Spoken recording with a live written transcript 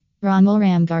Romil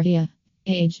Ramgarhia.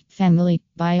 Age, family,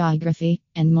 biography,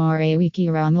 and more. Wiki.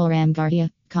 Romil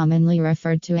Ramgarhia, commonly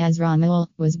referred to as Romil,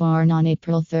 was born on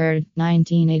April 3,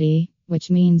 1980, which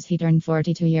means he turned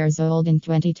 42 years old in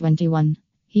 2021.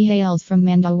 He hails from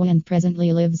Mandawa and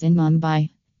presently lives in Mumbai.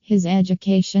 His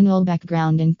educational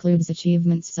background includes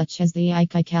achievements such as the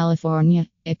ICI California,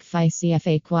 ICFI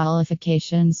CFA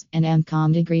qualifications, an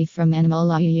MCom degree from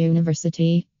Annamalai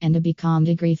University, and a BCom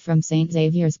degree from St.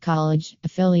 Xavier's College,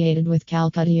 affiliated with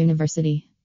Calcutta University.